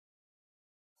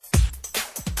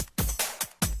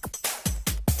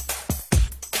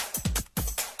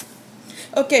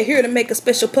Okay, here to make a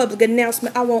special public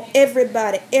announcement. I want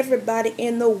everybody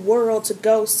in the world to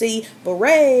go see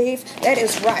Brave. That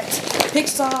is right.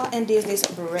 Pixar and Disney's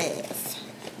Brave.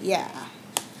 Yeah.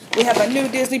 We have a new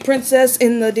Disney princess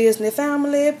in the Disney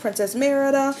family, Princess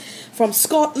Merida from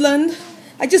Scotland.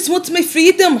 I just want my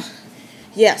freedom.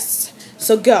 Yes.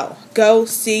 So go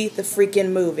see the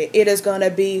freaking movie. It is going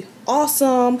to be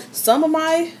awesome. Some of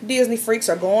my Disney freaks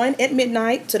are going at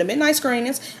midnight to the midnight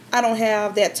screenings. I don't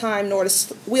have that time nor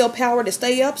the willpower to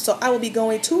stay up, so I will be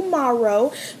going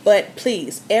tomorrow. But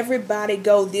please, everybody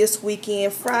go this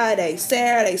weekend, Friday,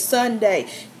 Saturday, Sunday,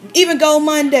 even go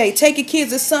Monday. Take your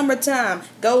kids, it's summertime.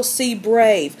 Go see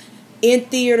Brave in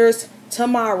theaters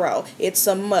tomorrow. It's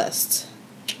a must.